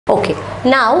Okay,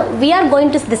 now we are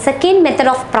going to the second method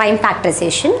of prime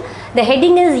factorization. The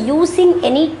heading is using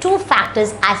any two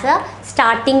factors as a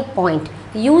starting point.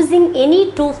 Using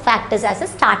any two factors as a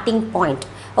starting point.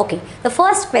 Okay, the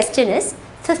first question is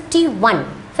 51.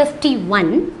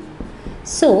 51.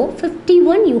 So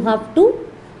 51 you have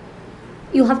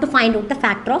to find out the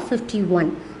factor of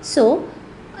 51. So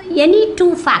any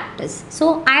two factors.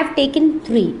 So I have taken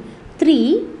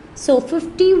 3. So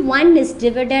 51 is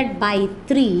divided by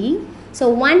 3. So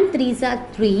 1 3s are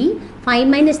 3. 5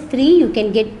 minus 3 you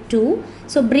can get 2.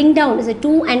 So bring down is a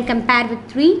 2 and compare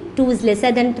with 3. 2 is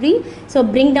lesser than 3. So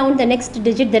bring down the next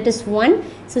digit, that is 1.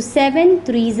 So 7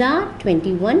 3s are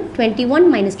 21. 21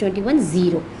 minus 21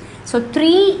 0. So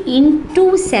 3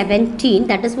 into 17,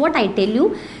 that is what I tell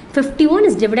you. 51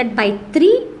 is divided by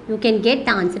 3. You can get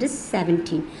the answer is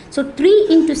 17. So 3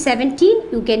 into 17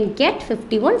 you can get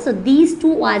 51. So these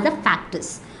two are the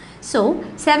factors. So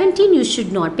 17 you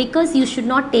should not, because you should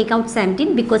not take out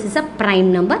 17 because it's a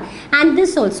prime number, and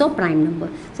this also prime number.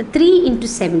 So 3 into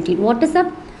 17. What is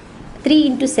a 3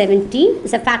 into 17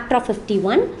 is a factor of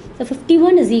 51. So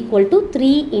 51 is equal to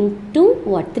 3 into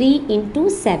what? 3 into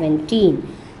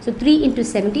 17. So 3 into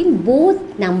 17,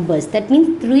 both numbers, that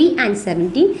means 3 and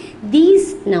 17,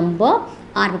 these number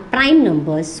are prime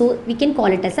numbers. So we can call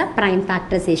it as a prime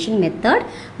factorization method,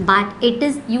 but it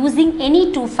is using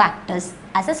any two factors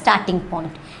as a starting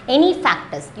point. Any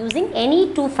factors, using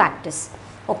any two factors.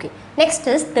 Okay, next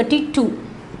is 32.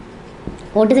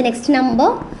 What is the next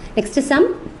number? Next is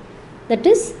sum, that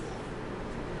is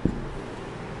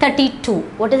 32.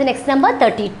 What is the next number?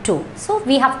 32. So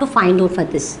we have to find out for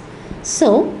this.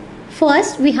 So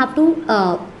first we have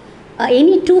to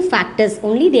any two factors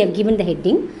only, they have given the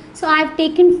heading. So I have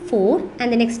taken 4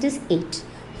 and the next is 8.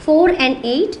 4 and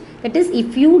 8, that is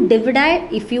if you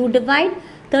divide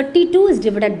 32 is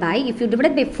divided by, if you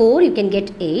divide by 4 you can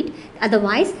get 8.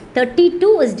 Otherwise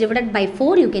 32 is divided by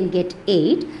 4 you can get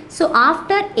 8. So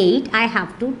after 8 I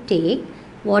have to take,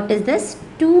 what is this?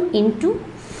 2 into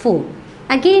 4.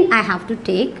 Again I have to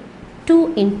take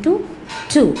 2 into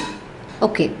 2.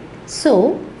 Okay.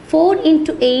 So 4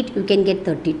 into 8 you can get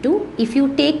 32. If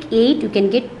you take 8 you can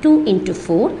get 2 into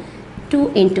 4. 2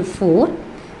 into 4.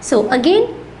 So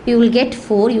again you will get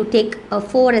 4. You take a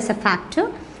 4 as a factor.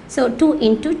 So 2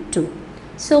 into 2.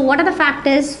 So what are the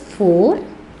factors? 4,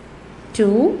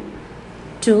 2,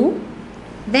 2,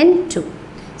 then 2.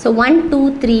 So 1,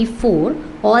 2, 3, 4.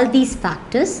 All these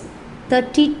factors.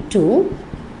 32.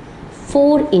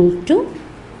 4 into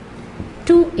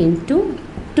 2 into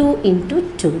 2 into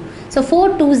 2. So 4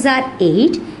 2s are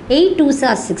 8, 8 2s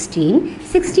are 16,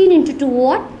 16 into 2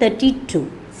 what?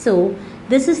 32. So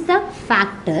this is the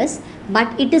factors,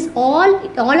 but it is all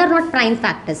are not prime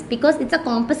factors because it's a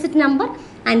composite number,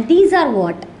 and these are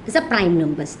what? These are prime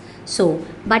numbers. So,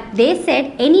 but they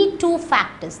said any two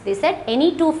factors. They said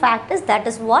any two factors, that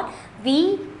is what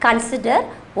we consider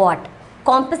what?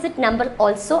 Composite number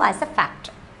also as a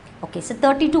factor. Okay, so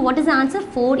 32, what is the answer?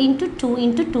 4 into 2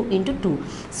 into 2 into 2.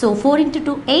 So 4 into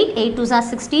 2, 8, 8 2s are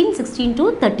 16, 16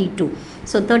 to 32.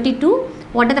 So 32,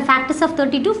 what are the factors of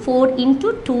 32? 4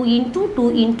 into 2 into 2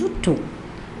 into 2.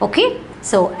 Okay,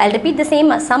 so I'll repeat the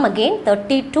same sum again.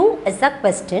 32 is the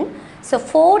question. So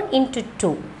 4 into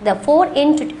 2, the 4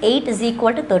 into 8 is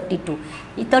equal to 32.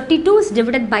 32 is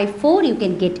divided by 4, you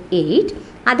can get 8.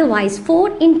 Otherwise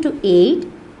 4 into 8,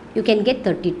 you can get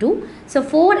 32. So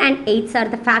 4 and 8 are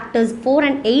the factors. 4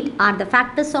 and 8 are the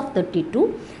factors of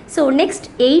 32. So next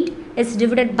 8 is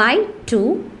divided by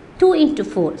 2. 2 into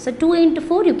 4. So 2 into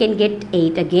 4 you can get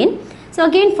 8 again. So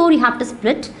again 4 you have to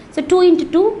split. So 2 into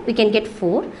 2 we can get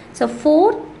 4. So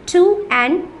 4, 2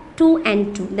 and 2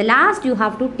 and 2. The last you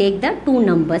have to take the two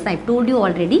numbers. I told you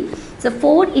already. So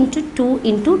 4 into 2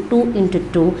 into 2 into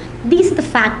 2. These are the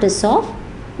factors of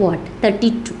what?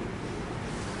 32.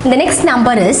 The next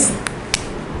number is,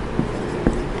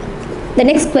 the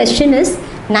next question is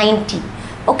 90.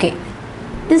 Okay,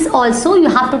 this also you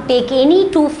have to take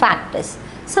any two factors.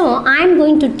 So I am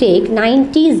going to take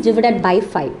 90 is divided by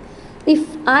 5.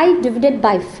 If I divided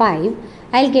by 5,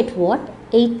 I'll get what?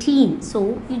 18.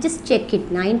 So you just check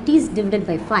it. 90 is divided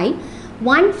by 5.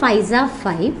 1 5s are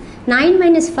 5. 9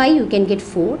 minus 5 you can get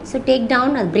 4. So take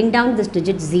down, I'll bring down this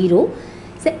digit 0.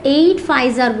 So 8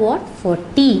 5s are what?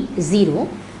 40. 0.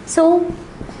 So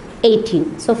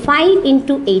 18. So 5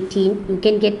 into 18 you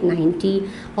can get 90,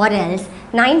 or else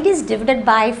 90 is divided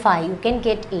by 5 you can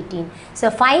get 18.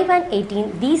 So 5 and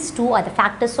 18, these two are the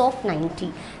factors of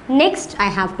 90. Next I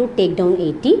have to take down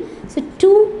 80. So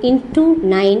 2 into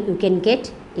 9 you can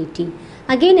get 80.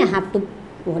 Again I have to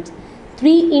what?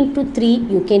 3 into 3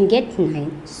 you can get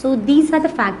 9. So these are the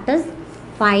factors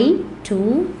 5,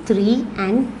 2, 3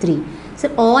 and 3.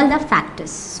 So all the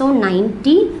factors. So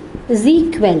 90 is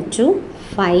equal to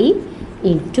 5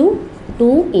 into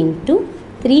 2 into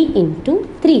 3 into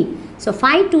 3. So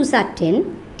 5 2s are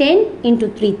 10. 10 into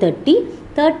 3 30.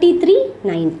 33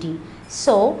 90.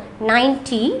 So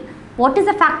 90. What is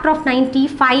the factor of 90?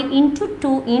 5 into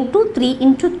 2 into 3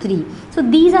 into 3. So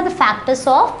these are the factors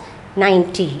of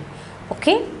 90.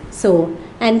 Okay. So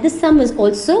and this sum is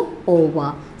also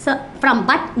over. So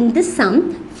but in this sum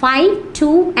 5,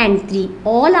 2 and 3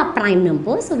 all are prime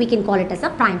numbers. So we can call it as a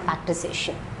prime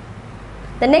factorization.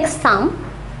 The next sum.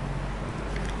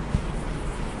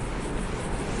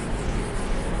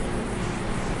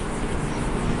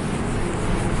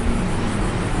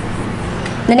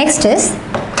 The next is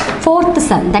fourth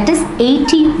sum, that is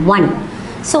 81.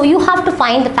 So you have to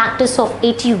find the factors of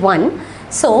 81.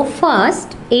 So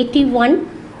first 81,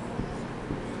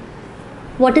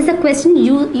 what is the question?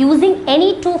 Using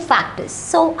any two factors.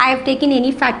 So I have taken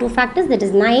any two factors, that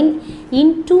is 9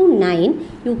 into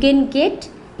 9, you can get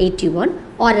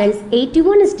 81, or else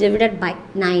 81 is divided by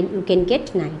 9, you can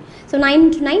get 9. So 9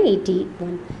 into 9,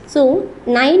 81. So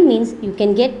 9 means you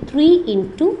can get 3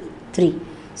 into 3.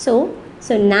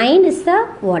 So 9 is the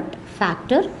what?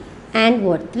 Factor, and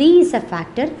what? 3 is a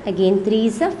factor, again 3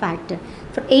 is a factor.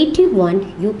 For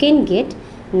 81 you can get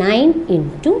 9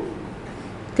 into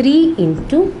 3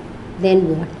 into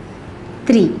then what?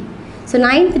 3. So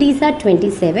 9 3s are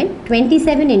 27.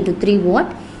 27 into 3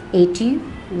 what?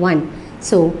 81.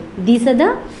 So these are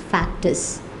the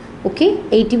factors. Okay,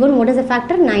 81, what is the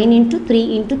factor? 9 into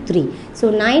 3 into 3.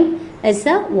 So 9 is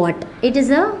a what? It is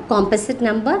a composite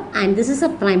number and this is a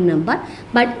prime number.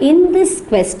 But in this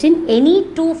question,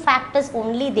 any two factors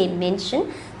only they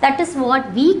mention. That is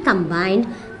what we combined,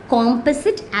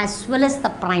 composite as well as the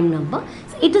prime number.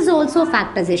 So it is also a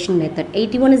factorization method.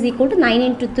 81 is equal to 9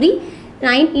 into 3.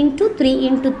 9 into 3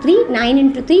 into 3. 9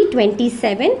 into 3,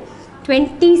 27.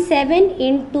 27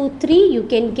 into 3 you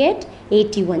can get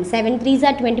 81. 7 3s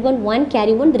are 21, 1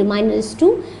 carry 1, the remainder is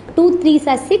 2. 2 3s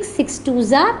are 6, 6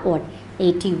 2s are what?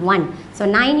 81. So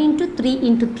 9 into 3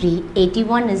 into 3,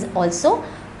 81 is also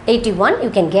 81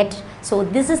 you can get. So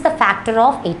this is the factor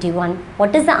of 81.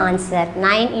 What is the answer?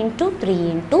 9 into 3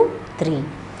 into 3.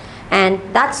 And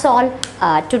that's all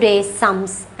today's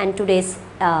sums and today's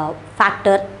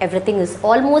factor. Everything is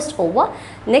almost over.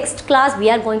 Next class we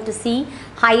are going to see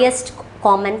highest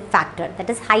common factor. That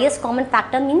is highest common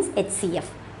factor means HCF.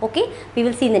 Okay, we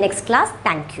will see in the next class.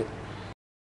 Thank you.